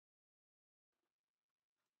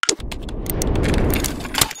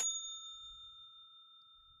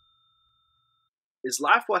Is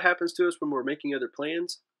life what happens to us when we're making other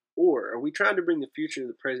plans? Or are we trying to bring the future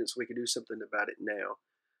into the present so we can do something about it now?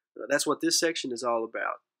 That's what this section is all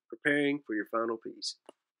about, preparing for your final piece.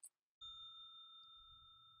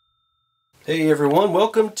 Hey everyone,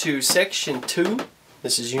 welcome to section 2.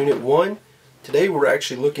 This is unit 1. Today we're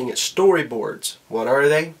actually looking at storyboards. What are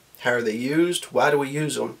they? How are they used? Why do we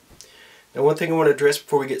use them? Now, one thing I want to address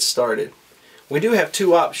before we get started. We do have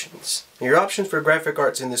two options. Your options for graphic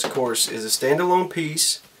arts in this course is a standalone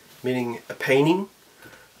piece, meaning a painting,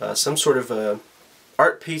 some sort of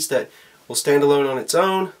art piece that will stand alone on its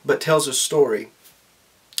own but tells a story.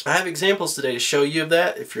 I have examples today to show you of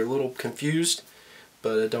that if you're a little confused,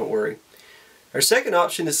 but don't worry. Our second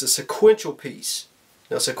option is a sequential piece.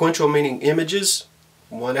 Now, sequential meaning images,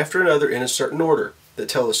 one after another in a certain order, that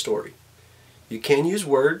tell a story. You can use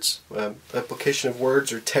words. Application of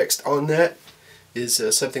words or text on that is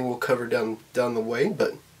something we'll cover down the way,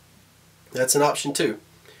 but that's an option too.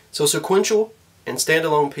 So sequential and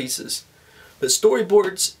standalone pieces. But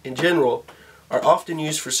storyboards in general are often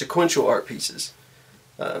used for sequential art pieces.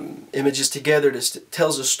 Images together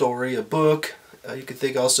tells a story, a book. You could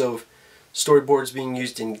think also of storyboards being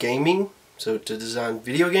used in gaming, so to design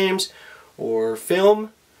video games or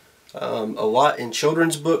film, a lot in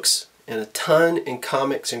children's books, and a ton in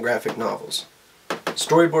comics and graphic novels.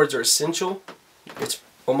 Storyboards are essential. It's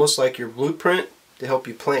almost like your blueprint to help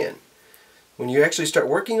you plan. When you actually start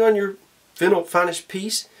working on your finished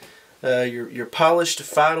piece, your polished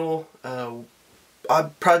final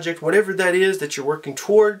project, whatever that is that you're working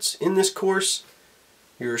towards in this course,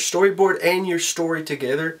 your storyboard and your story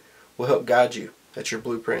together will help guide you. That's your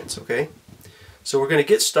blueprints, okay? So we're going to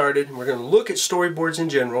get started, and we're going to look at storyboards in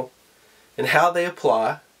general and how they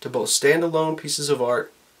apply to both standalone pieces of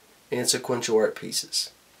art and sequential art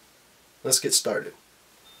pieces. Let's get started.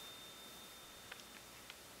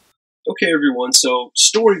 Okay everyone, so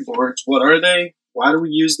storyboards, what are they? Why do we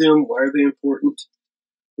use them? Why are they important?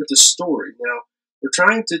 With the story. Now, we're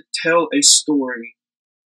trying to tell a story,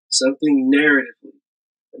 something narratively.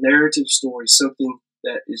 A narrative story, something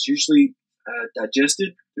that is usually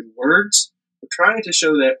digested through words. We're trying to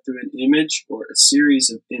show that through an image or a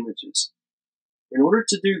series of images. In order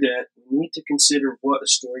to do that, we need to consider what a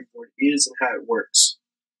storyboard is and how it works.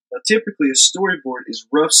 Now, typically, a storyboard is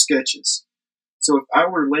rough sketches. So if I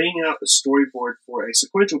were laying out a storyboard for a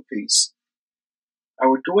sequential piece, I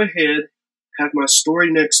would go ahead, have my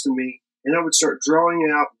story next to me, and I would start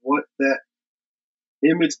drawing out what that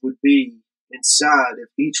image would be inside of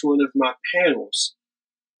each one of my panels.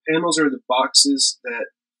 Panels are the boxes that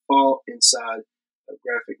fall inside of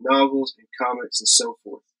graphic novels and comics and so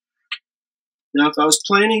forth. Now, if I was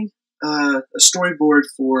planning a storyboard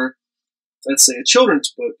for, let's say, a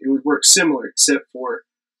children's book, it would work similar, except for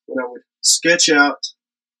when I would sketch out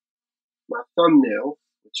my thumbnail,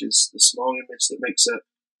 which is the small image that makes up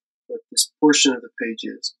what this portion of the page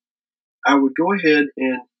is, I would go ahead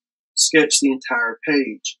and sketch the entire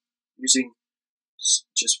page using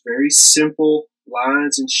just very simple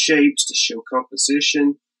lines and shapes to show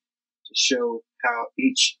composition, to show how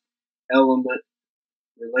each element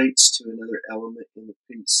relates to another element in the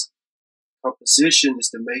piece. Composition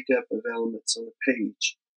is the makeup of elements on a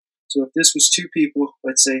page. So if this was two people,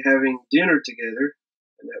 let's say, having dinner together,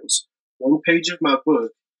 and that was one page of my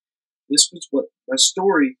book, this was what my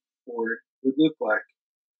storyboard would look like.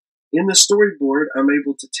 In the storyboard, I'm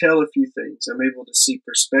able to tell a few things. I'm able to see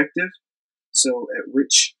perspective, so at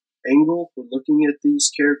which angle we're looking at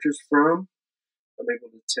these characters from. I'm able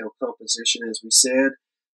to tell composition, as we said.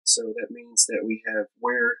 So that means that we have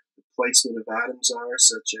where the placement of items are,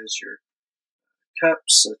 such as your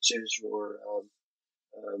cups, such as your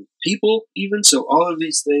people, even. So all of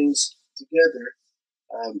these things together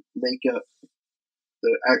make up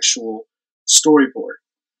the actual storyboard.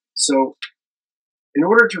 So in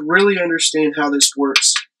order to really understand how this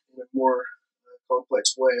works in a more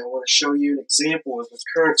complex way, I want to show you an example of a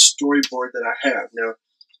current storyboard that I have. Now,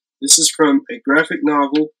 this is from a graphic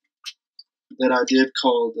novel that I did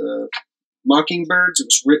called Mockingbirds. It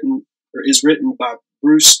was written, or is written, by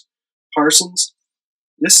Bruce Parsons.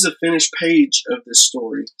 This is a finished page of this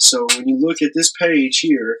story. So when you look at this page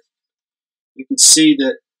here, you can see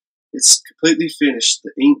that it's completely finished.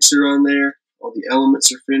 The inks are on there. All the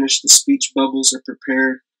elements are finished. The speech bubbles are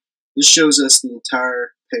prepared. This shows us the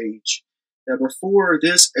entire page. Now, before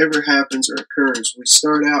this ever happens or occurs, we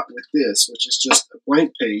start out with this, which is just a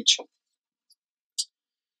blank page.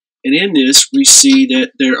 And in this, we see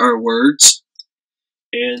that there are words,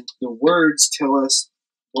 and the words tell us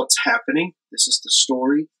what's happening. This is the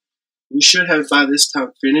story. You should have by this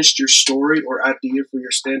time finished your story or idea for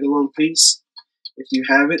your standalone piece. If you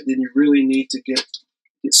haven't, then you really need to get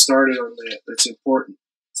get started on that. That's important.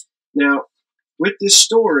 Now, with this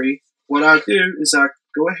story, what I do is I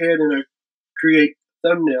go ahead and I create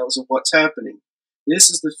thumbnails of what's happening. This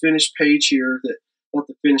is the finished page here, not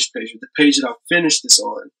the finished page, but the page that I'll finish this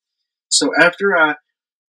on. So after I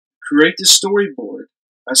create the storyboard,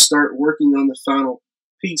 I start working on the final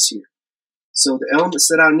piece here. So the elements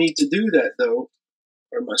that I need to do that, though,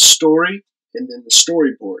 are my story and then the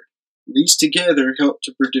storyboard. These together help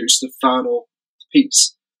to produce the final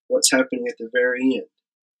piece, what's happening at the very end.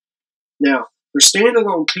 Now, for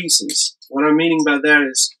standalone pieces, what I'm meaning by that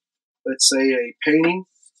is, let's say, a painting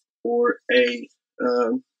or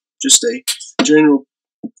just a general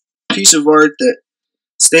piece of art that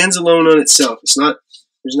stands alone on itself. There's no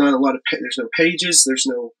pages, there's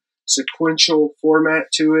no sequential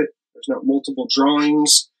format to it, there's not multiple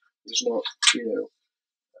drawings, there's not,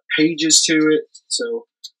 pages to it. So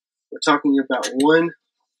we're talking about one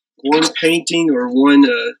painting or one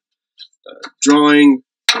drawing,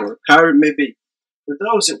 or however it may be. For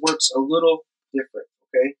those, it works a little different,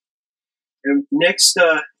 okay? And next,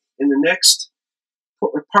 in the next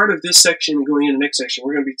part of this section and going into the next section,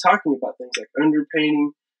 we're going to be talking about things like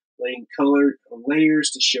underpainting, laying color on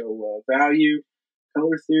layers to show value,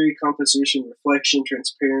 color theory, composition, reflection,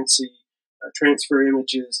 transparency, transfer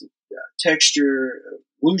images, texture,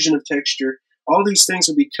 illusion of texture. All these things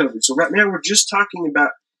will be covered. So right now we're just talking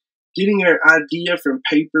about getting our idea from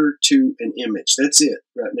paper to an image. That's it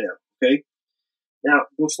right now, okay? Now,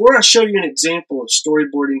 before I show you an example of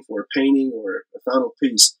storyboarding for a painting or a final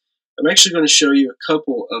piece, I'm actually going to show you a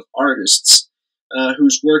couple of artists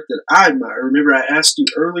whose work that I admire. Remember, I asked you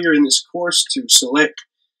earlier in this course to select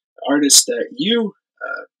artists that you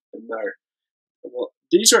admire. Well,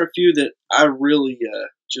 these are a few that I really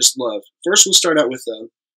just love. First, we'll start out with,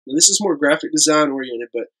 this is more graphic design oriented,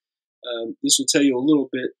 but this will tell you a little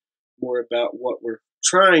bit more about what we're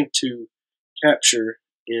trying to capture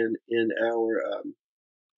in our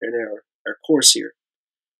course here.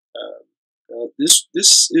 This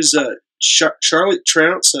is Charlotte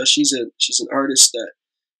Trounce. She's an artist that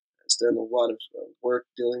has done a lot of work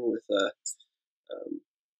dealing with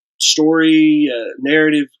story,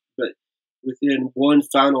 narrative, but within one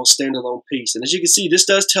final standalone piece. And as you can see, this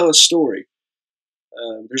does tell a story.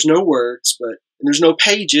 There's no words, and there's no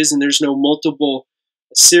pages, and there's no multiple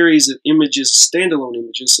series of images, standalone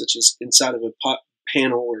images, such as inside of a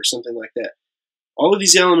panel or something like that. All of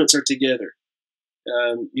these elements are together.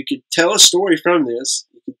 You could tell a story from this.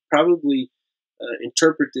 You could probably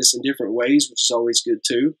interpret this in different ways, which is always good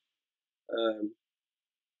too.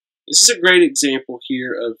 This is a great example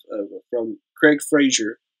here from Craig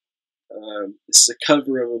Fraser. This is a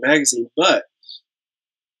cover of a magazine, but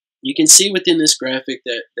you can see within this graphic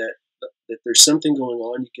that there's something going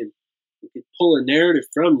on. You can pull a narrative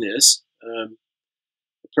from this. The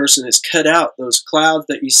person has cut out those clouds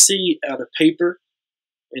that you see out of paper,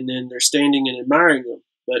 and then they're standing and admiring them.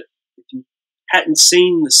 But if you hadn't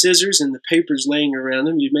seen the scissors and the papers laying around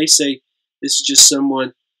them, you may say this is just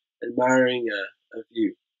someone admiring a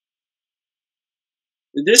view.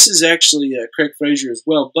 This is actually Craig Fraser as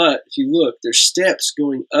well, but if you look, there's steps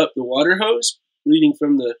going up the water hose leading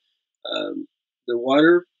from the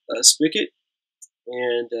water spigot,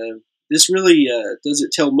 and this really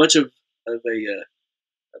doesn't tell much of a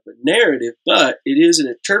narrative, but it is an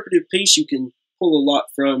interpretive piece. You can pull a lot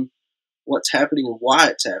from what's happening and why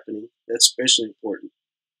it's happening. That's especially important.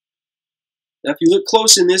 Now, if you look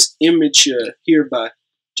close in this image here by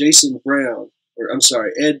Ed Brown,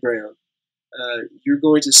 you're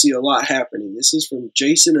going to see a lot happening. This is from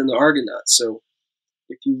Jason and the Argonauts. So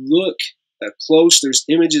if you look close, there's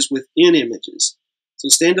images within images. So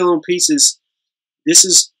standalone pieces, this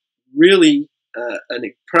is really a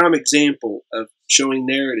prime example of showing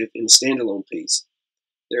narrative in a standalone piece.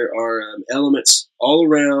 There are elements all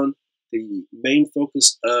around the main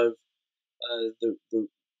focus of the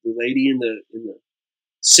lady in the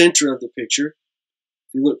center of the picture.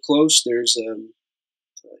 If you look close, there's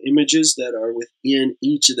images that are within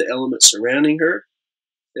each of the elements surrounding her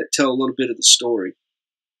that tell a little bit of the story.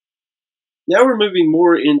 Now we're moving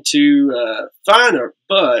more into fine art,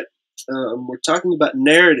 but we're talking about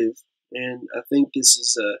narrative, and I think this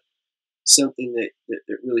is something that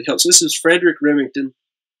really helps. This is Frederick Remington.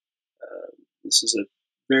 This is a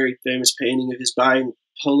very famous painting of his buying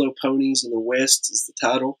polo ponies in the West is the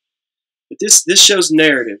title. But this shows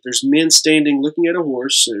narrative. There's men standing looking at a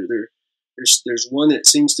horse. There's one that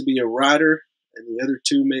seems to be a rider, and the other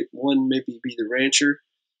two, one maybe be the rancher.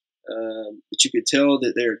 But you could tell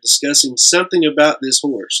that they're discussing something about this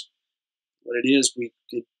horse. What it is, we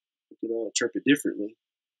could all interpret differently.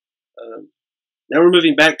 Now we're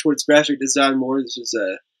moving back towards graphic design more. This is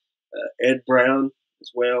Ed Brown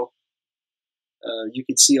as well. You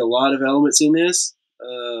can see a lot of elements in this.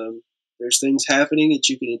 There's things happening that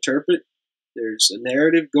you can interpret. There's a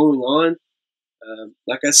narrative going on.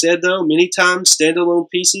 Like I said, though, many times standalone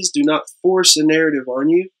pieces do not force a narrative on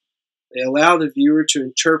you. They allow the viewer to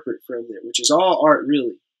interpret from it, which is all art,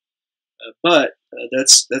 really. But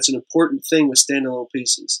that's an important thing with standalone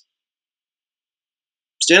pieces.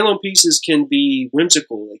 Standalone pieces can be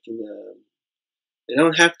whimsical. They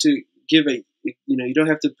don't have to give you don't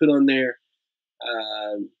have to put on there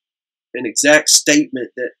an exact statement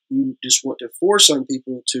that you just want to force on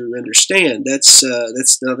people to understand. That's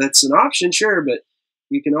an option, sure, but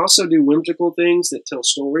you can also do whimsical things that tell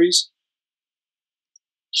stories,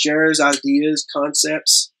 shares ideas,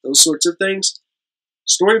 concepts, those sorts of things.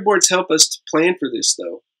 Storyboards help us to plan for this,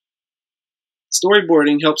 though.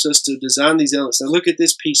 Storyboarding helps us to design these elements. Now look at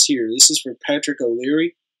this piece here. This is from Patrick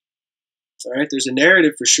O'Leary. All right, there's a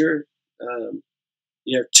narrative for sure.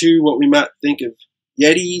 You have two, what we might think of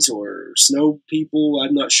yetis or snow people,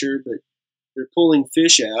 I'm not sure, but they're pulling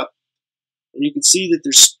fish out. And you can see that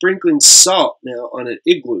they're sprinkling salt now on an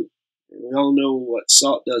igloo. And we all know what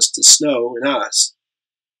salt does to snow and ice.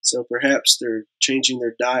 So perhaps they're changing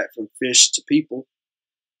their diet from fish to people.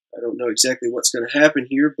 I don't know exactly what's going to happen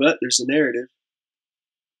here, but there's a narrative.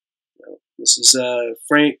 This is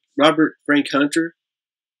Robert Frank Hunter.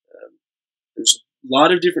 There's a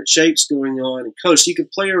lot of different shapes going on and colors. You can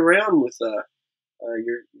play around with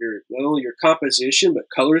your not only your composition but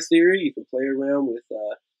color theory. You can play around with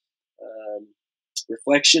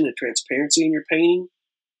reflection and transparency in your painting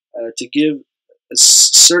to give a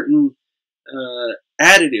certain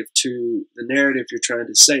additive to the narrative you're trying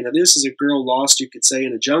to say. Now, this is a girl lost, you could say,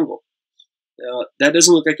 in a jungle. Now, that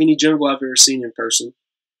doesn't look like any jungle I've ever seen in person.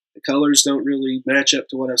 The colors don't really match up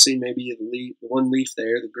to what I've seen, maybe the one leaf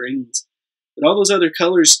there, the greens. But all those other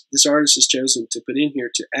colors this artist has chosen to put in here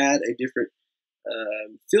to add a different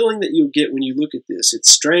feeling that you'll get when you look at this. It's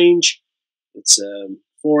strange, it's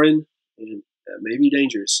foreign, and maybe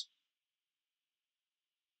dangerous.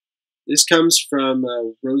 This comes from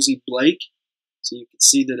Rosie Blake. So you can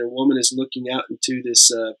see that a woman is looking out into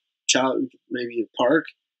this maybe a park.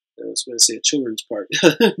 I was going to say a children's park,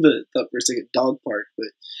 but I thought for a second dog park. But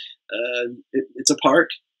it's a park.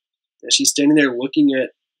 And she's standing there looking at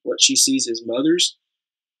what she sees as mothers.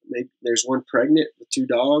 Maybe there's one pregnant with two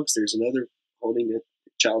dogs. There's another holding a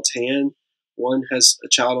child's hand. One has a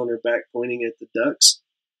child on her back pointing at the ducks.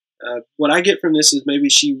 What I get from this is maybe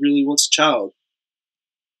she really wants a child.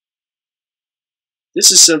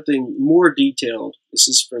 This is something more detailed. This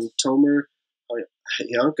is from Tomer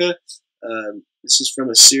Hyanka. This is from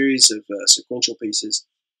a series of sequential pieces.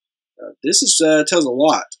 This tells a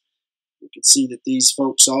lot. You can see that these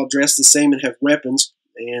folks all dress the same and have weapons,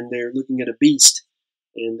 and they're looking at a beast,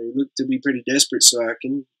 and they look to be pretty desperate. So I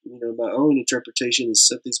can, my own interpretation is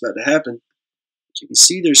something's about to happen. But you can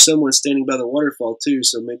see there's someone standing by the waterfall too,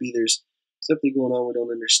 so maybe there's something going on we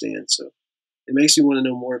don't understand. So it makes me want to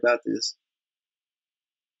know more about this.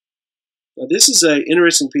 Now, this is an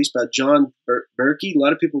interesting piece by John Berkey. A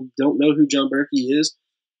lot of people don't know who John Berkey is,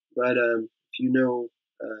 but if you know,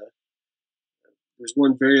 there's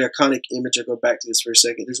one very iconic image. I'll go back to this for a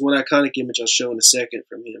second. There's one iconic image I'll show in a second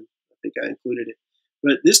from him. I think I included it.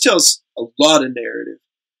 But this tells a lot of narrative.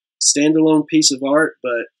 Standalone piece of art,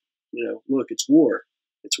 but, look, it's war.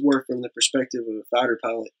 It's war from the perspective of a fighter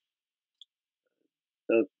pilot.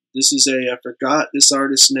 This is I forgot this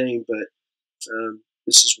artist's name, but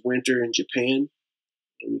this is winter in Japan,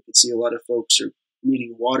 and you can see a lot of folks are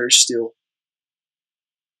needing water still.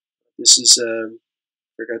 This is, I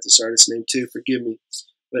forgot this artist's name too, forgive me.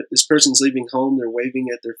 But this person's leaving home, they're waving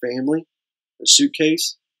at their family, a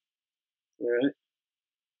suitcase. All right.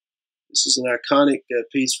 This is an iconic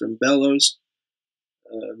piece from Bellows.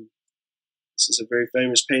 This is a very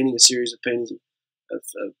famous painting, a series of paintings of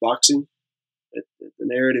boxing. The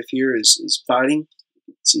narrative here is fighting.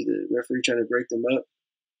 You can see the referee trying to break them up.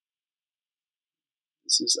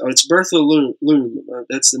 It's Bertha Loom.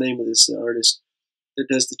 That's the name of this artist that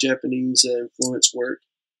does the Japanese influence work.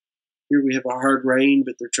 Here we have a hard rain,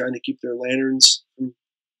 but they're trying to keep their lanterns from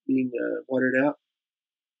being watered out.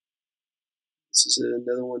 This is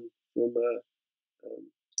another one from, I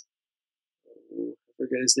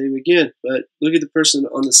forget his name again, but look at the person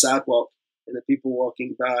on the sidewalk and the people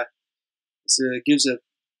walking by. It gives an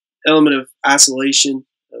element of isolation,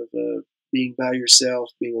 of being by yourself,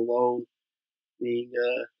 being alone, being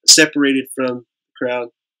separated from the crowd.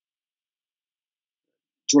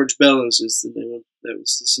 George Bellows is the name of that.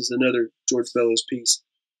 This is another George Bellows piece.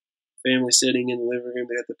 family sitting in the living room.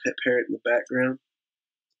 They got the pet parrot in the background.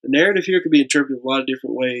 The narrative here could be interpreted a lot of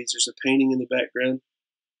different ways. There's a painting in the background.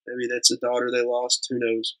 Maybe that's a daughter they lost. Who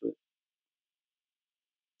knows? But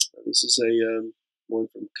this is a one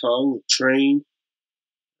from Kong, the train,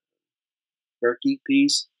 Berkey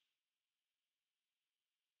piece.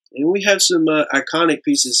 And we have some iconic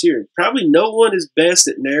pieces here. Probably no one is best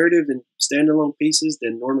at narrative and standalone pieces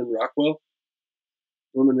than Norman Rockwell.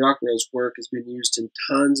 Norman Rockwell's work has been used in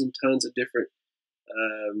tons and tons of different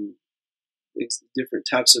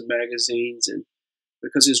types of magazines, and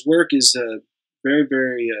because his work is very,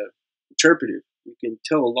 very interpretive. You can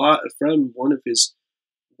tell a lot from one of his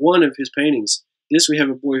paintings. This, we have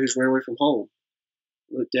a boy who's run away from home.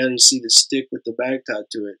 Look down and you see the stick with the bag tied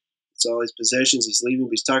to it. It's all his possessions. He's leaving,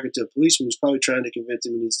 but he's talking to a policeman who's probably trying to convince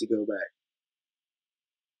him he needs to go back.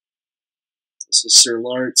 This is Sir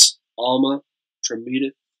Lawrence Alma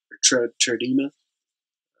Tradema.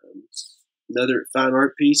 Another fine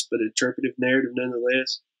art piece, but interpretive narrative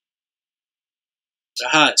nonetheless.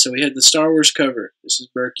 Aha, so we had the Star Wars cover. This is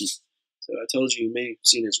Berkey. So I told you may have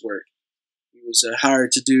seen his work. He was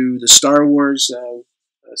hired to do the Star Wars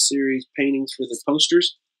series paintings for the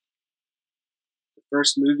posters, the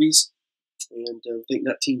first movies, and I think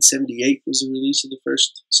 1978 was the release of the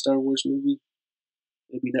first Star Wars movie.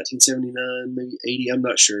 Maybe 1979, maybe 80, I'm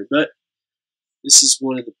not sure. But this is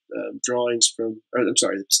one of the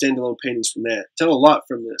the standalone paintings from that. Tell a lot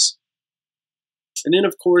from this. And then,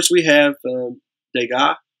 of course, we have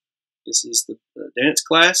Degas. This is the dance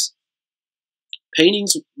class.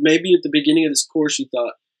 Paintings, maybe at the beginning of this course you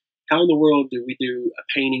thought, how in the world do we do a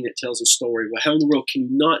painting that tells a story? Well, how in the world can you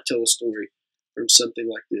not tell a story from something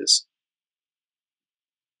like this?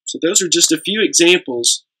 So those are just a few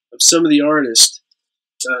examples of some of the artists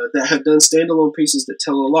that have done standalone pieces that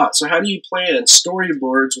tell a lot. So how do you plan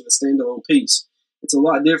storyboards with a standalone piece? It's a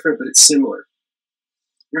lot different, but it's similar.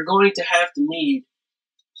 You're going to have to need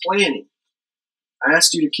planning. I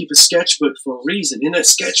asked you to keep a sketchbook for a reason. In that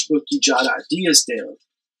sketchbook, you jot ideas down.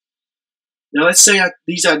 Now, let's say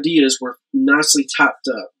these ideas were nicely typed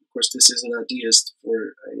up. Of course, this isn't ideas for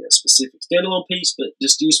a specific standalone piece, but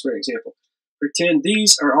just use for example. Pretend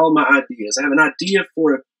these are all my ideas. I have an idea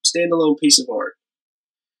for a standalone piece of art.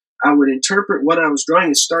 I would interpret what I was drawing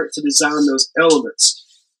and start to design those elements.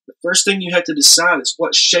 The first thing you have to decide is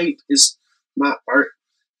what shape is my art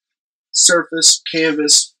surface,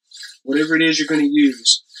 canvas, whatever it is you're going to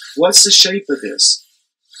use. What's the shape of this?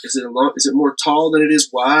 Is it more tall than it is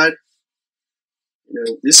wide? You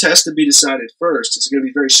know, this has to be decided first. Is it going to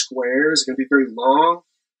be very square? Is it going to be very long?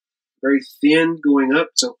 Very thin going up?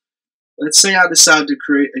 So let's say I decide to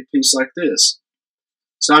create a piece like this.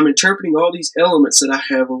 So I'm interpreting all these elements that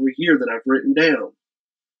I have over here that I've written down.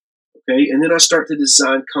 Okay, and then I start to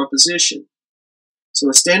design composition. So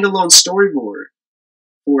a standalone storyboard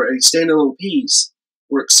for a standalone piece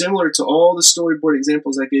works similar to all the storyboard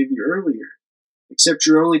examples I gave you earlier, except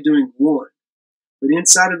you're only doing one. But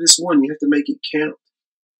inside of this one, you have to make it count.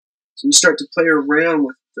 So you start to play around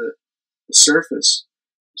with the surface.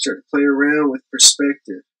 You start to play around with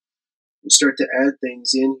perspective. You start to add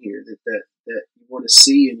things in here that you want to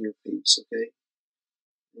see in your piece, okay?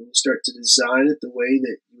 And you start to design it the way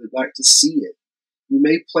that you would like to see it. You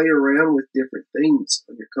may play around with different things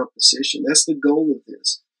on your composition. That's the goal of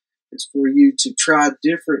this, is for you to try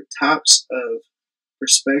different types of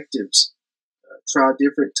perspectives, try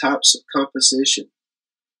different types of composition,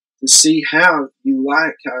 to see how you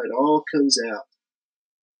like how it all comes out,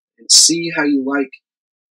 and see how you like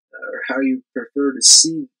or how you prefer to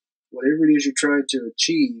see whatever it is you're trying to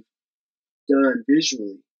achieve done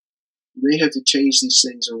visually. You may have to change these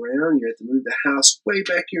things around. You have to move the house way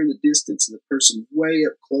back here in the distance and the person way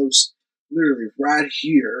up close, literally right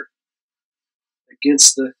here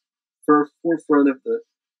against the forefront of the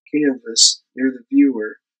canvas near the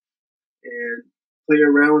viewer, and play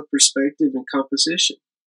around with perspective and composition.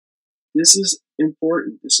 This is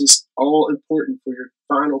important. This is all important for your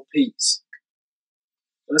final piece.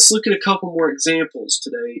 Let's look at a couple more examples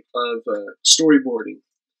today of storyboarding.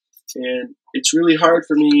 And it's really hard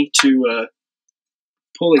for me to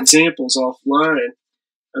pull examples offline.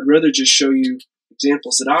 I'd rather just show you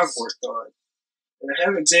examples that I've worked on. And I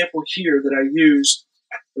have an example here that I used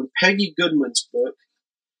from Peggy Goodman's book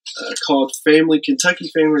called Kentucky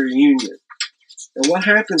Family Reunion. And what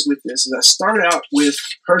happens with this is I start out with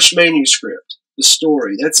her manuscript, the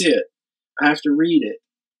story. That's it. I have to read it.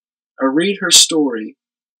 I read her story,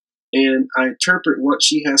 and I interpret what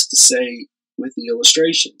she has to say with the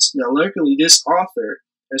illustrations. Now, luckily, this author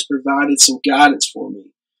has provided some guidance for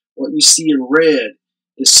me. What you see in red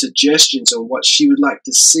is suggestions on what she would like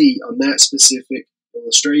to see on that specific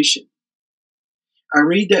illustration. I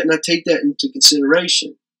read that and I take that into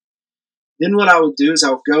consideration. Then what I would do is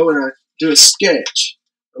I'll go and I do a sketch,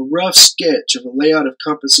 a rough sketch of the layout of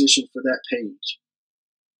composition for that page.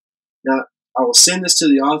 Now, I will send this to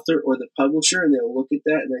the author or the publisher, and they'll look at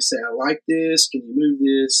that and they say, I like this, can you move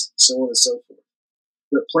this, so on and so forth.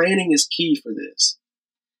 But planning is key for this.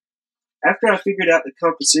 After I figured out the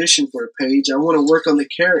composition for a page, I want to work on the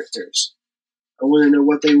characters. I want to know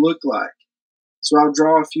what they look like. So I'll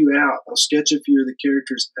draw a few out. I'll sketch a few of the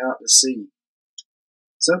characters out to see.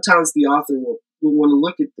 Sometimes the author will want to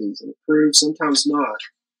look at these and approve, sometimes not.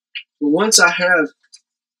 But once I have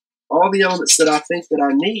all the elements that I think that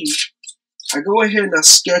I need, I go ahead and I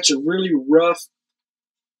sketch a really rough,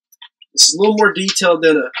 it's a little more detailed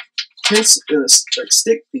than a pencil, like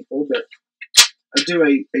stick people, but I do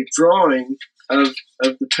a drawing of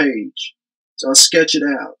the page. So I'll sketch it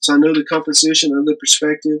out. So I know the composition, I know the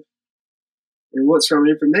perspective. And once from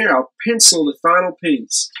there, I'll pencil the final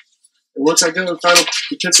piece. And once I go and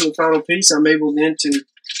pencil the final piece, I'm able then to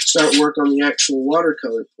start work on the actual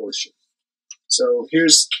watercolor portion. So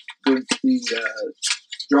here's the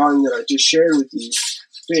drawing that I just shared with you,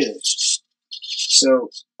 finished. So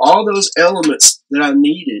all those elements that I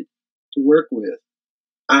needed to work with,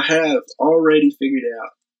 I have already figured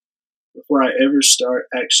out before I ever start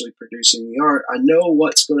actually producing the art. I know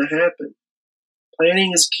what's going to happen.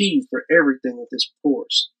 Planning is key for everything with this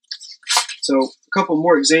course. So a couple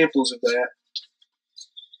more examples of that.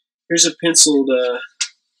 Here's a penciled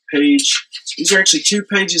page. These are actually 2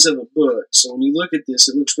 pages of a book. So when you look at this,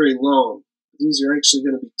 it looks very long. These are actually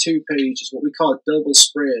going to be 2 pages, what we call a double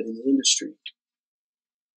spread in the industry.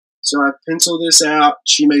 So I pencil this out.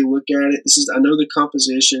 She may look at it. I know the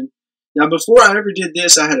composition. Now, before I ever did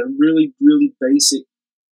this, I had a really, really basic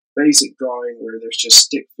drawing where there's just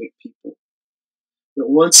stick fit people. But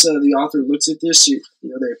once the author looks at this, they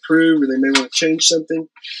approve or they may want to change something.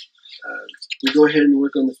 We go ahead and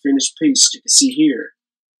work on the finished piece. You can see here.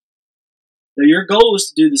 Now, your goal is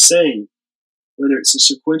to do the same, whether it's a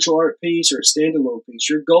sequential art piece or a standalone piece.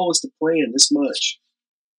 Your goal is to plan this much.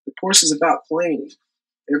 The course is about planning.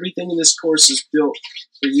 Everything in this course is built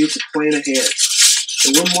for you to plan ahead.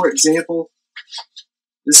 And one more example.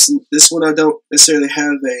 This one I don't necessarily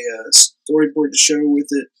have a storyboard to show with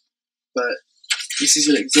it, but this is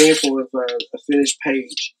an example of a finished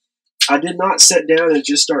page. I did not sit down and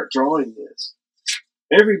just start drawing this.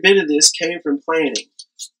 Every bit of this came from planning.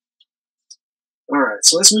 All right,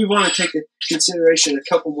 so let's move on and take into consideration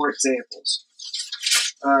a couple more examples.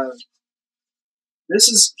 This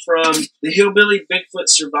is from the Hillbilly Bigfoot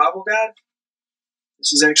Survival Guide.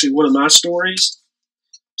 This is actually one of my stories.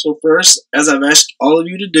 So first, as I've asked all of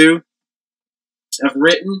you to do, I've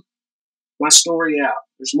written my story out.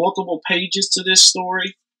 There's multiple pages to this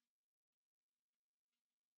story.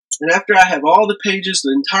 And after I have all the pages,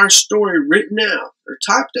 the entire story written out or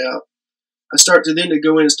typed out, I start to then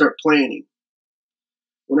go in and start planning.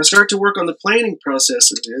 When I start to work on the planning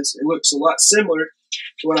process of this, it looks a lot similar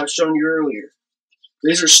to what I've shown you earlier.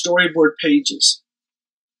 These are storyboard pages.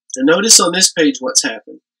 And notice on this page what's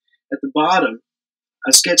happened. At the bottom,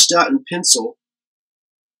 I sketched out in pencil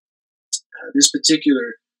this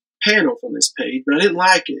particular panel from this page, but I didn't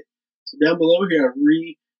like it. So down below here, I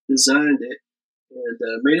redesigned it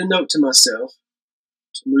and made a note to myself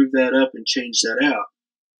to move that up and change that out.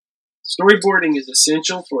 Storyboarding is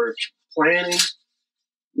essential for planning,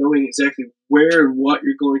 knowing exactly where and what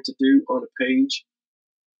you're going to do on a page.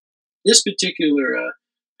 This particular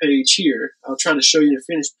page here, I'll try to show you the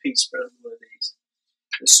finished piece from one of these.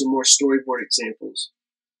 There's some more storyboard examples.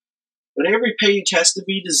 But every page has to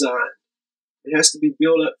be designed. It has to be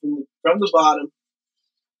built up from the bottom,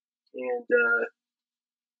 and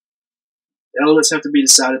elements have to be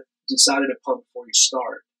decided upon before you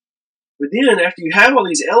start. But then, after you have all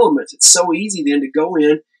these elements, it's so easy then to go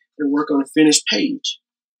in and work on a finished page.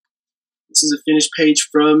 This is a finished page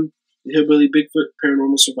from the Hillbilly Bigfoot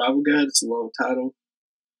Paranormal Survival Guide. It's a long title.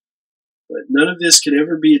 But none of this could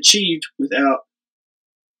ever be achieved without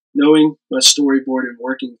knowing my storyboard and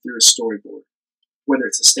working through a storyboard, whether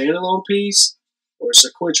it's a standalone piece or a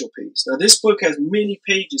sequential piece. Now, this book has many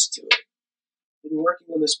pages to it. I've been working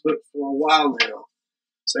on this book for a while now.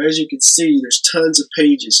 So as you can see, there's tons of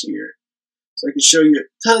pages here. So I can show you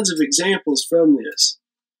tons of examples from this.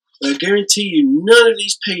 But I guarantee you none of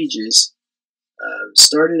these pages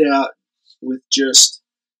started out with just,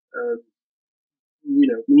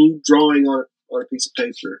 me drawing on a piece of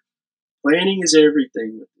paper. Planning is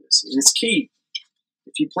everything with this, and it's key.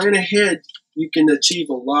 If you plan ahead, you can achieve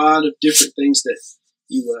a lot of different things that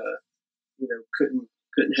you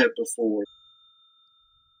couldn't have before.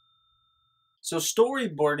 So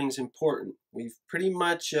storyboarding is important. We've pretty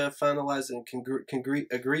much finalized and can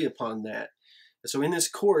agree upon that. So in this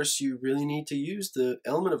course, you really need to use the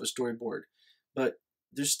element of a storyboard. But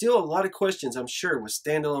there's still a lot of questions, I'm sure, with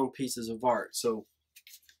standalone pieces of art. So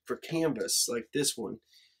for Canvas, like this one,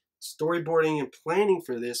 storyboarding and planning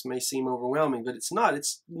for this may seem overwhelming, but it's not.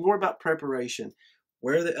 It's more about preparation.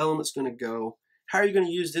 Where are the elements going to go? How are you going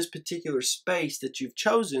to use this particular space that you've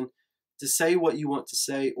chosen to say what you want to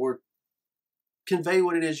say or convey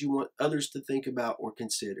what it is you want others to think about or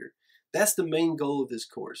consider? That's the main goal of this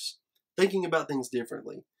course, thinking about things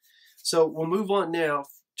differently. So we'll move on now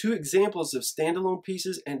to examples of standalone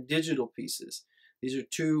pieces and digital pieces. These are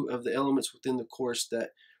two of the elements within the course that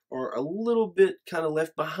are a little bit kind of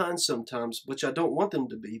left behind sometimes, which I don't want them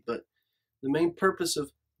to be, but the main purpose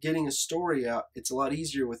of getting a story out, it's a lot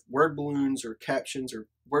easier with word balloons or captions or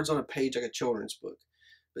words on a page like a children's book.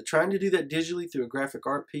 But trying to do that digitally through a graphic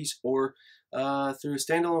art piece or through a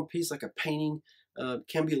standalone piece like a painting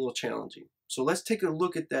can be a little challenging. So let's take a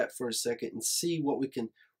look at that for a second and see what we can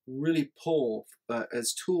really pull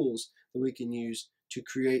as tools that we can use to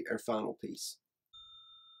create our final piece.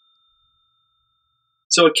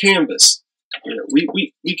 So a canvas,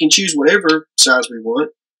 we can choose whatever size we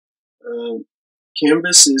want.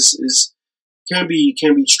 Canvas can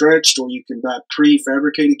be stretched, or you can buy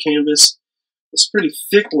prefabricated canvas. It's a pretty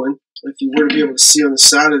thick one. If you were to be able to see on the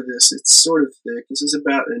side of this, it's sort of thick. This is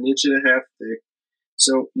about 1.5 inches thick.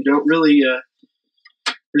 So you don't really,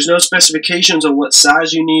 there's no specifications on what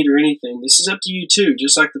size you need or anything. This is up to you too,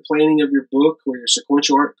 just like the planning of your book or your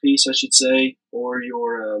sequential art piece, I should say, or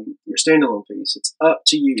your standalone piece. It's up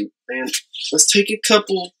to you. And let's take a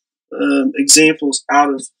couple examples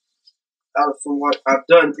out of from what I've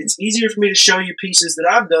done. It's easier for me to show you pieces that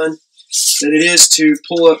I've done than it is to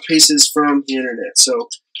pull up pieces from the internet. So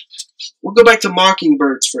we'll go back to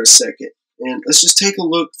mockingbirds for a second, and let's just take a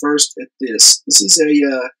look first at this. This is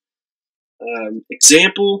a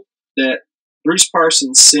example that Bruce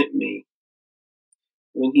Parsons sent me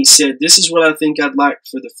when he said, "This is what I think I'd like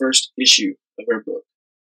for the first issue of our book."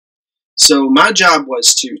 So my job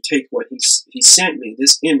was to take what he sent me,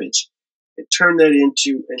 this image, and turn that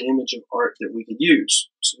into an image of art that we could use.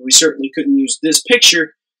 So we certainly couldn't use this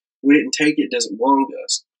picture. We didn't take it. It doesn't belong to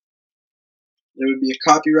us. There would be a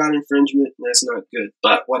copyright infringement, and that's not good.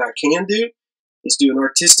 But what I can do is do an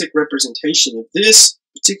artistic representation of this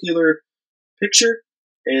particular picture,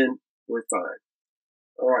 and we're fine.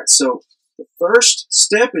 All right, so the first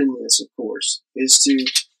step in this, of course, is to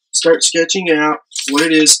start sketching out what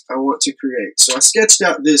it is I want to create. So I sketched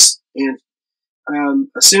out this, and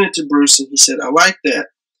I sent it to Bruce, and he said, "I like that."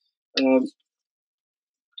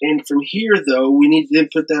 And from here, though, we need to then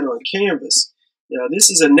put that on canvas. Now, this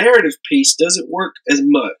is a narrative piece, doesn't work as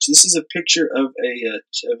much. This is a picture of a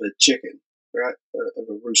chicken, right, of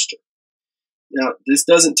a rooster. Now, this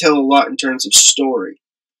doesn't tell a lot in terms of story,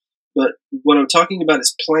 but what I'm talking about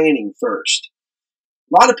is planning first.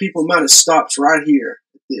 A lot of people might have stopped right here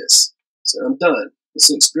at this. So I'm done. This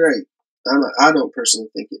looks great. I don't personally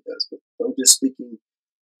think it does, but I'm just speaking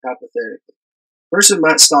hypothetically. Person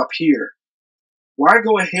might stop here. Why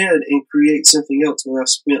go ahead and create something else when I've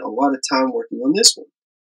spent a lot of time working on this one?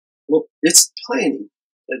 Well, it's planning.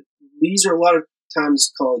 These are a lot of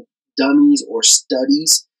times called dummies or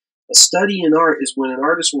studies. A study in art is when an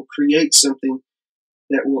artist will create something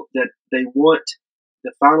that they want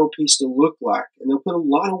the final piece to look like, and they'll put a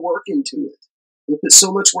lot of work into it. They'll put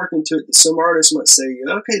so much work into it that some artists might say,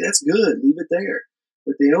 "Okay, that's good, leave it there."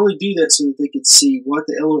 But they only do that so that they can see what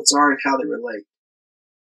the elements are and how they relate.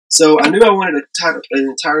 So I knew I wanted an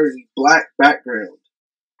entirely black background,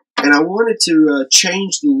 and I wanted to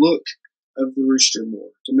change the look of the rooster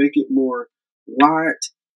more, to make it more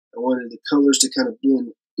light. I wanted the colors to kind of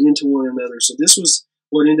blend into one another. So this was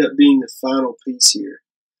what ended up being the final piece here.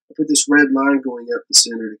 I put this red line going up the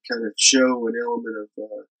center to kind of show an element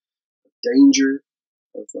of danger,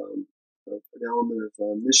 of an element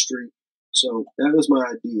of mystery. So that was my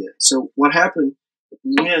idea. So what happened at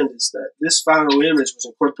the end is that this final image was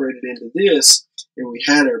incorporated into this, and we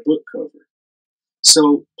had our book cover.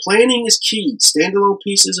 So planning is key. Standalone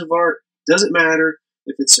pieces of art, doesn't matter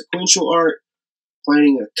if it's sequential art,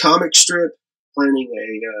 planning a comic strip, planning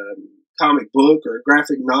a comic book or a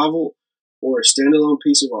graphic novel, or a standalone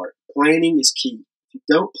piece of art. Planning is key. If you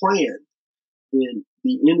don't plan, then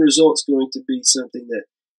the end result's going to be something that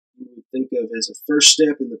you would think of as a first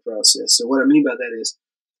step in the process. So what I mean by that is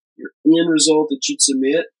your end result that you'd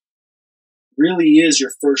submit really is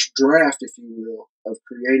your first draft, if you will, of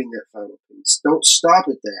creating that final piece. Don't stop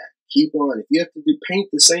at that. Keep on. If you have to paint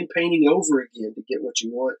the same painting over again to get what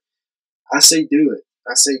you want, I say do it.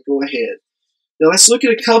 I say go ahead. Now let's look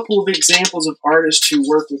at a couple of examples of artists who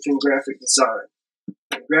work within graphic design.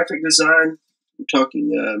 In graphic design, we're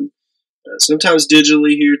talking sometimes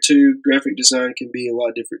digitally here too. Graphic design can be a lot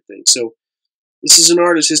of different things. So this is an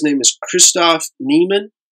artist. His name is Christoph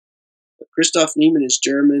Niemann. Christoph Niemann is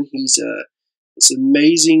German. He's this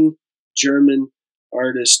amazing German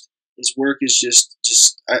artist. His work is just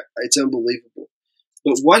it's unbelievable.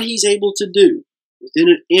 But what he's able to do within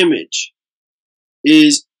an image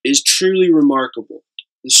is truly remarkable.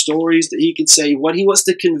 The stories that he can say, what he wants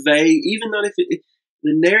to convey, even though the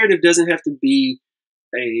narrative doesn't have to be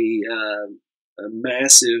a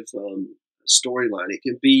massive storyline. It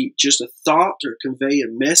can be just a thought or convey a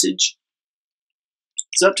message.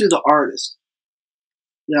 It's up to the artist.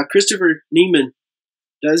 Now, Christopher Niemann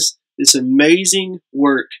does this amazing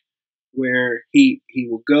work where he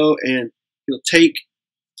will go and he'll take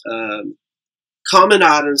common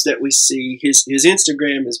items that we see. His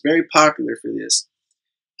Instagram is very popular for this.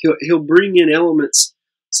 He'll bring in elements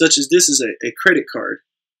such as this is a credit card.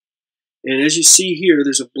 And as you see here,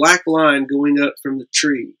 there's a black line going up from the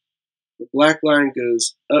tree. The black line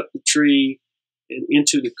goes up the tree and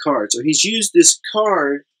into the card. So he's used this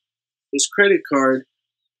card, this credit card,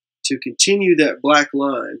 to continue that black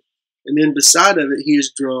line. And then beside of it, he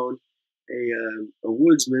has drawn a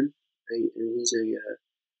woodsman. And he's a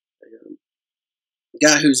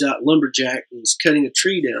guy who's out lumberjack. And he's cutting a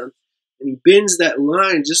tree down. And he bends that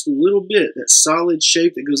line just a little bit, that solid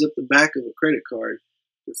shape that goes up the back of a credit card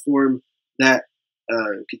to form that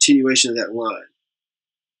continuation of that line.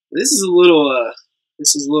 This is a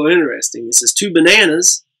little interesting. It says 2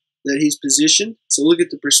 bananas that he's positioned. So look at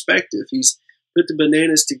the perspective. He's put the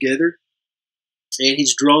bananas together, and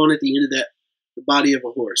he's drawn at the end of that the body of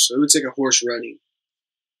a horse. So it looks like a horse running.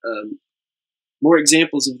 More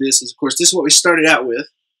examples of this is, of course, this is what we started out with.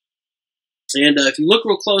 And if you look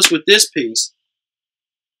real close with this piece,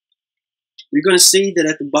 you're going to see that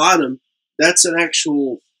at the bottom, that's an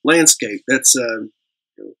actual landscape. That's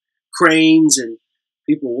cranes and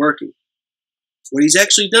people working. What he's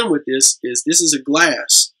actually done with this is a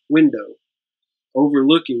glass window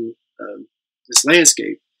overlooking this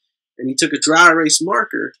landscape. And he took a dry erase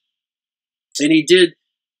marker and he did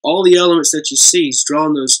all the elements that you see. He's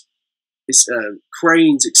drawn those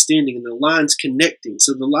cranes extending and the lines connecting.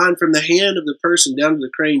 So the line from the hand of the person down to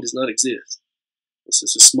the crane does not exist. This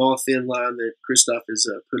is a small thin line that Christoph has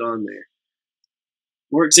put on there.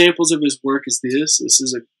 More examples of his work is this. This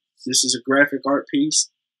is a graphic art piece.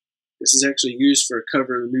 This is actually used for a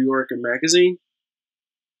cover of the New Yorker magazine.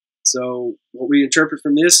 So what we interpret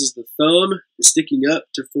from this is the thumb is sticking up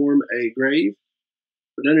to form a grave,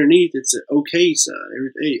 but underneath it's an okay sign.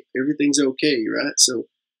 Everything's okay, right? So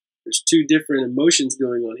there's 2 different emotions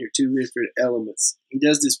going on here, 2 different elements. He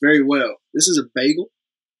does this very well. This is a bagel,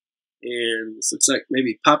 and this looks like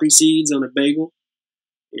maybe poppy seeds on a bagel,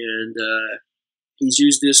 and he's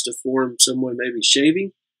used this to form someone maybe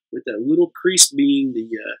shaving, with that little crease being the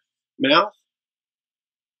mouth.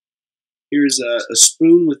 Here's a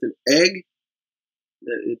spoon with an egg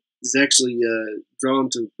that is actually drawn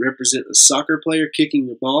to represent a soccer player kicking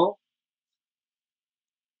the ball.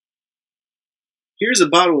 Here's a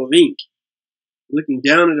bottle of ink, looking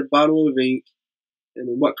down at a bottle of ink, and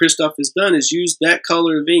then what Christoph has done is used that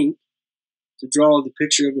color of ink to draw the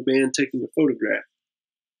picture of a man taking a photograph.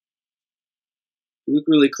 If you look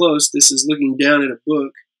really close, this is looking down at a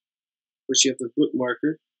book, which you have the book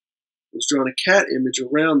marker. He's drawn a cat image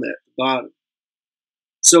around that at the bottom.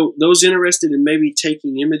 So those interested in maybe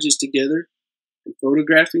taking images together and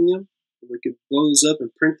photographing them, we could blow those up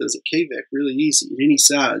and print those at KVEC really easy, at any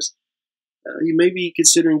size. You may be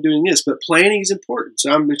considering doing this, but planning is important.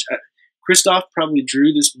 So Christoph probably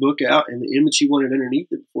drew this book out and the image he wanted underneath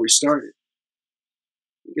it before he started.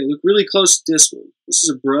 You can look really close at this one. This is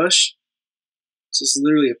a brush. This is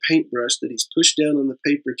literally a paintbrush that he's pushed down on the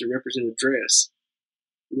paper to represent a dress.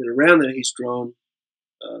 And then around that he's drawn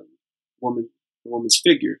a woman's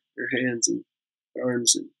figure, her hands and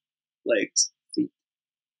arms and legs, feet.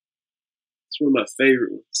 It's one of my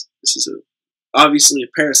favorite ones. This is obviously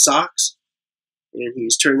a pair of socks, and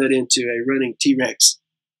he's turned that into a running T-Rex.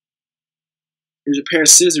 Here's a pair of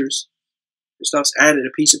scissors. Christoph's added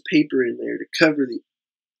a piece of paper in there to cover the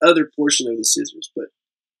other portion of the scissors, but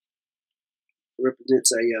it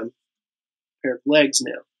represents a pair of legs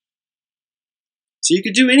now. So you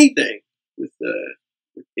could do anything with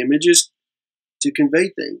images to convey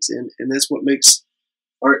things, and that's what makes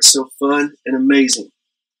art so fun and amazing.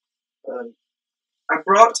 I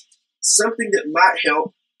brought something that might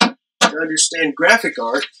help to understand graphic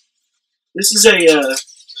art. This is a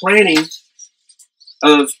planning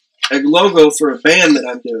of a logo for a band that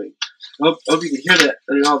I'm doing. Hope you can hear that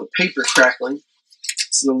and all the paper crackling.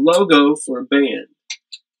 It's the logo for a band.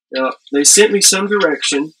 Now, they sent me some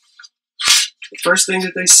direction. The first thing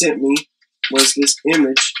that they sent me was this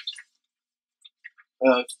image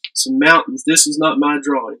of some mountains. This is not my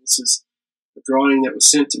drawing. This is a drawing that was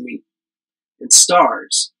sent to me, and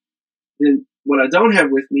stars. Then what I don't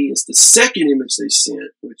have with me is the second image they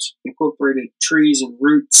sent, which incorporated trees and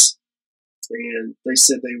roots, and they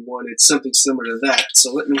said they wanted something similar to that.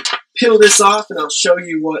 So let me peel this off, and I'll show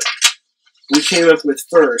you what we came up with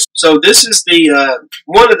first. So this is the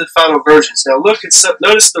one of the final versions. Now look,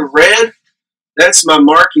 notice the red. That's my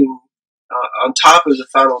marking on top of the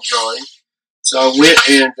final drawing. So I went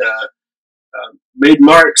and made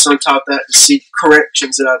marks on top of that to see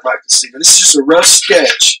corrections that I'd like to see. But this is just a rough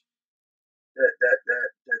sketch that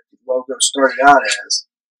the logo started out as.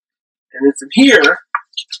 And then from here,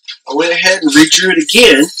 I went ahead and redrew it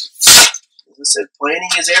again. As I said, planning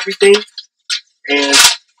is everything. And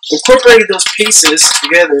incorporated those pieces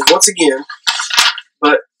together once again,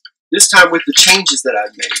 but this time with the changes that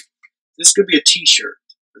I've made. This could be a t-shirt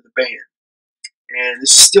for the band. And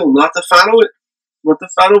this is still not the final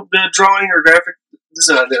drawing or graphic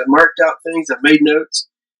design. I marked out things, I've made notes.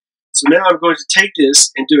 So now I'm going to take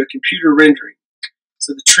this and do a computer rendering.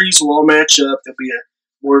 So the trees will all match up. There'll be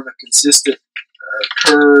more of a consistent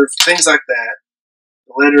curve, things like that.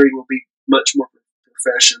 The lettering will be much more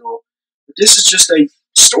professional. But this is just a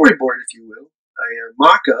storyboard, if you will, a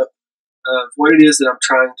mock-up of what it is that I'm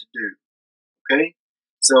trying to do. Okay?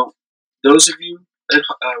 So those of you that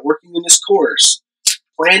are working in this course,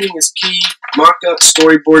 planning is key. Mock-up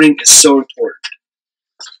storyboarding is so important.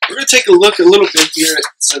 We're going to take a look a little bit here at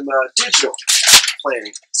some digital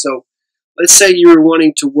planning. So let's say you were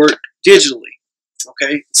wanting to work digitally.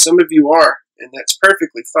 Okay? Some of you are, and that's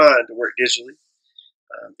perfectly fine to work digitally.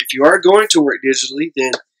 If you are going to work digitally,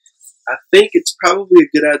 then I think it's probably a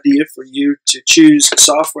good idea for you to choose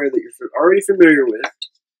software that you're already familiar with.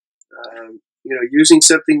 Using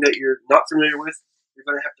something that you're not familiar with, you're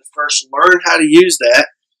going to have to first learn how to use that,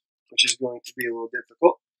 which is going to be a little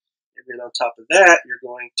difficult. And then on top of that, you're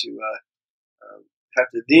going to have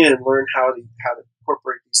to then learn how to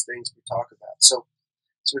incorporate these things we talk about. So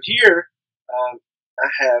here I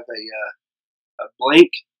have a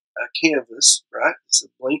blank canvas, right? It's a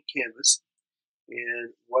blank canvas.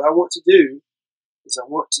 And what I want to do is I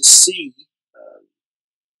want to see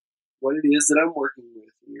what it is that I'm working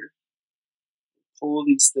with here. Pull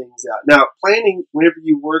these things out. Now, planning, whenever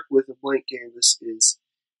you work with a blank canvas, is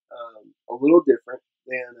a little different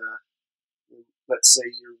than, let's say,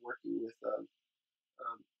 you're working with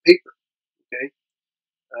paper. Okay,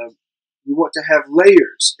 you want to have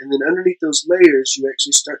layers, and then underneath those layers, you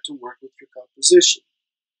actually start to work with your composition.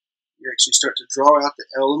 You actually start to draw out the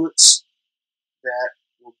elements that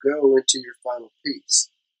will go into your final piece.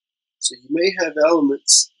 So you may have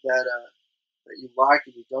elements that you like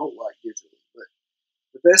and you don't like digitally, but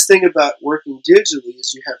the best thing about working digitally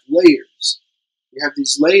is you have layers. You have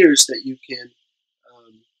these layers that you can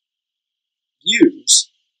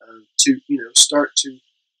use to start to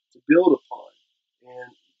build upon.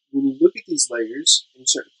 And when you look at these layers and you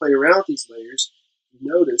start to play around with these layers, you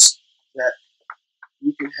notice that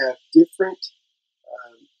you can have different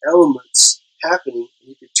elements happening, and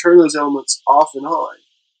you can turn those elements off and on,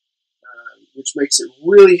 which makes it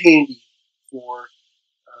really handy for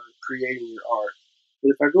creating your art. But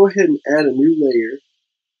if I go ahead and add a new layer,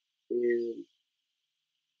 and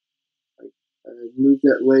I move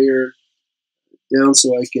that layer down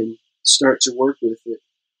so I can start to work with it,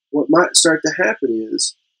 what might start to happen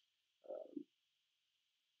is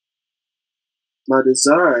my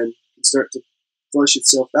design can start to flush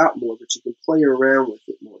itself out more, but you can play around with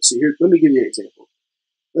it more. So here, let me give you an example.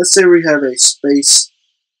 Let's say we have an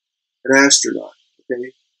astronaut,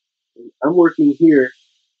 okay? And I'm working here.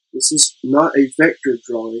 This is not a vector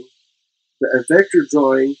drawing, but a vector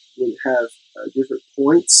drawing would have different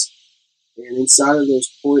points, and inside of those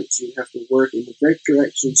points you have to work, and the vector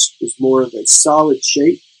actually is more of a solid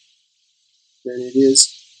shape than it is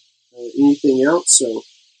anything else. So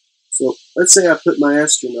let's say I put my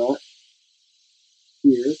astronaut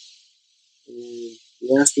here, and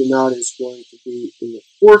the astronaut is going to be in the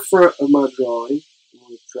forefront of my drawing. I'm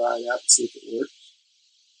going to try it out and see if it works.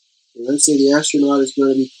 And let's say the astronaut is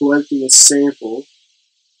going to be collecting a sample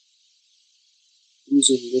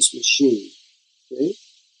using this machine. Okay?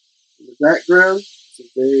 In the background, it's a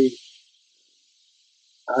very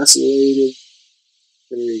isolated,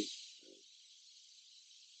 very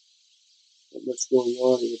not much going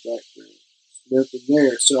on in the background. There's nothing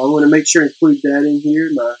there. So I want to make sure I include that in here,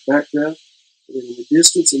 my background. And in the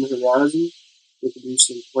distance, in the horizon, We can do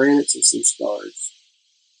some planets and some stars.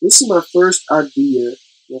 This is my first idea,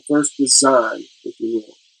 my first design, if you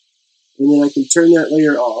will. And then I can turn that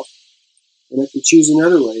layer off, and I can choose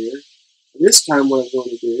another layer. And this time what I'm going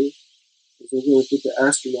to do is I'm going to put the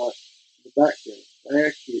astronaut in the background.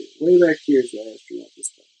 Back here. Way back here is the astronaut this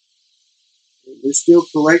time. And they're still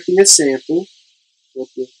collecting a sample. What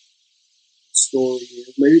the story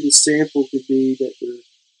is. Maybe the sample could be that they're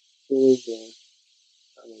pulling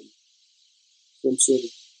some sort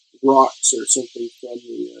of rocks or something from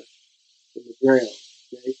the ground.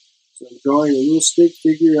 Okay, so I'm drawing a little stick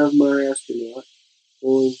figure of my astronaut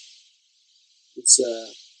pulling this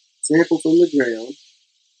sample from the ground.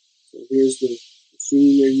 So here's the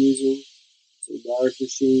machine they're using. It's a large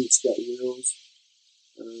machine. It's got wheels.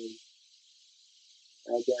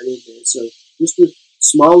 Add that in there. So just a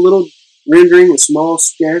small little rendering, a small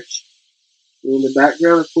sketch. And in the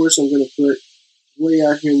background, of course, I'm going to put way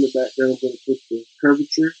out here in the background. I'm going to put the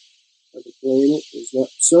curvature of the planet. There's not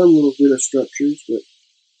some little bit of structures, but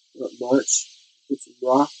not much. Put some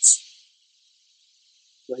rocks.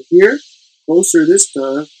 Right here, closer this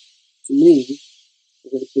time to me,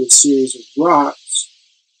 I'm going to put a series of rocks.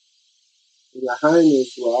 And behind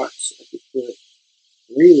those rocks, I could put an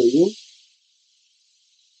alien.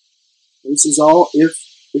 This is all if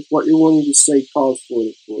what you're wanting to say calls for it,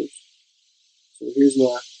 of course. So here's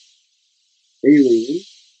my alien,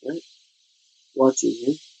 right? Watching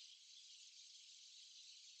him.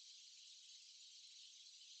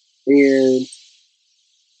 And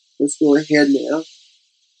let's go ahead now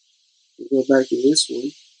and go back to this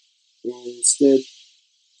one. And instead,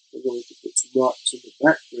 we're going to put some rocks in the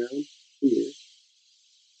background here.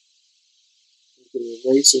 I'm going to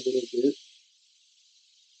erase a little bit.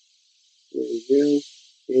 There we go.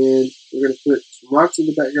 And we're going to put some rocks in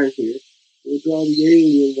the background here. We'll draw the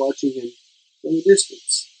alien watching him from a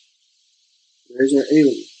distance. There's our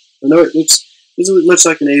alien. I know it looks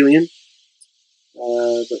like an alien,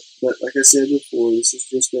 but like I said before, this is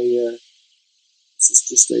just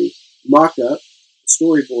a mock-up, a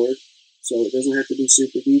storyboard, so it doesn't have to be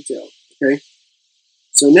super detailed. Okay.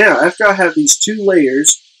 So now, after I have these two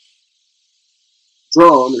layers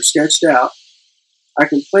drawn or sketched out, I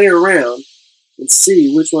can play around and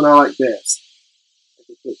see which one I like best. I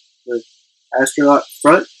can put the astronaut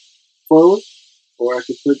front, forward, or I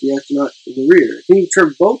can put the astronaut in the rear. I can even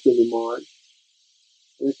turn both of them on,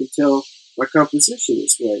 and I can tell my composition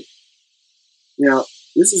this way. Now,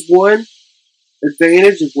 this is one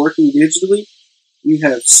advantage of working digitally. You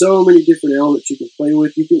have so many different elements you can play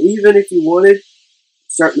with. You can even, if you wanted,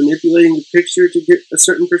 start manipulating the picture to get a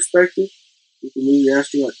certain perspective. You can move the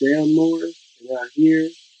astronaut down more and out here.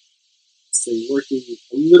 So working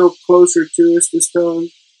a little closer to us this time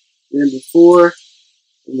than before.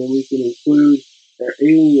 And then we can include our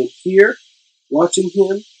alien here, watching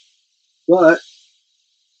him. But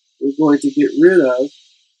we're going to get rid of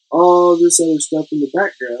all this other stuff in the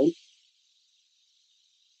background,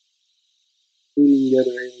 including the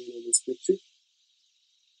other alien in this picture.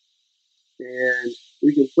 And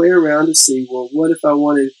we can play around to see, well, what if I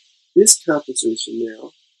wanted this composition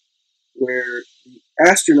now, where the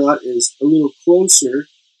astronaut is a little closer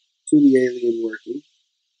to the alien working.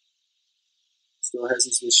 Still has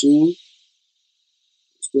his machine.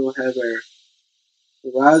 We still have our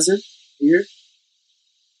horizon here.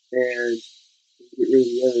 And we can get rid of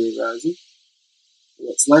the other horizon.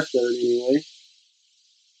 What's left of it anyway.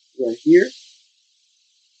 Right here.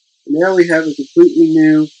 And now we have a completely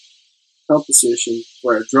new composition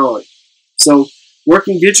for our drawing. So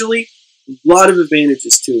working digitally, a lot of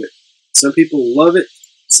advantages to it. Some people love it,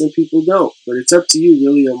 some people don't, but it's up to you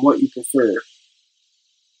really on what you prefer.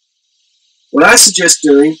 What I suggest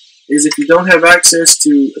doing is if you don't have access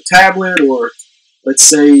to a tablet, or let's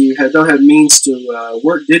say you don't have means to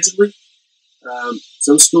work digitally,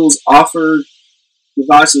 some schools offer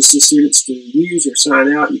devices to students to use or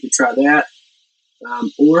sign out. You can try that.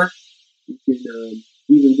 Or you can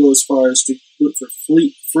even go as far as to look for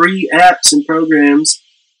free apps and programs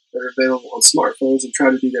that are available on smartphones and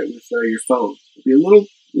try to do that with your phone. It'll be a little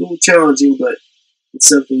challenging, but it's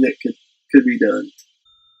something that could be done.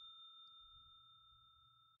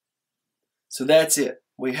 So that's it.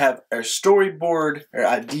 We have our storyboard, our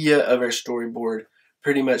idea of our storyboard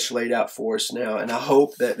pretty much laid out for us now, and I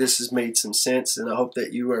hope that this has made some sense, and I hope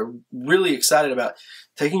that you are really excited about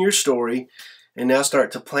taking your story and now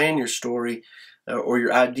start to plan your story or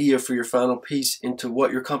your idea for your final piece into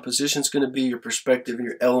what your composition is going to be, your perspective,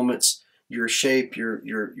 your elements, your shape,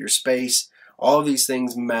 your space. All of these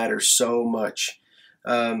things matter so much.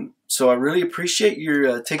 So I really appreciate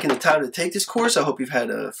your taking the time to take this course. I hope you've had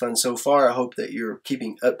fun so far. I hope that you're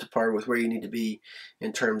keeping up to par with where you need to be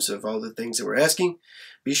in terms of all the things that we're asking.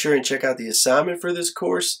 Be sure and check out the assignment for this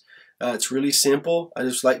course. It's really simple.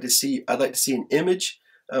 I'd like to see an image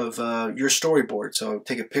of your storyboard. So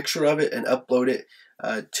take a picture of it and upload it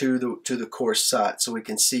to the course site so we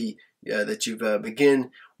can see that you've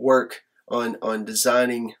begun work on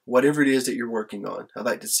designing whatever it is that you're working on. I'd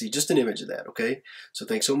like to see just an image of that, okay? So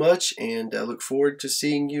thanks so much, and I look forward to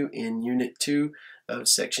seeing you in Unit 2 of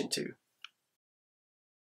Section 2.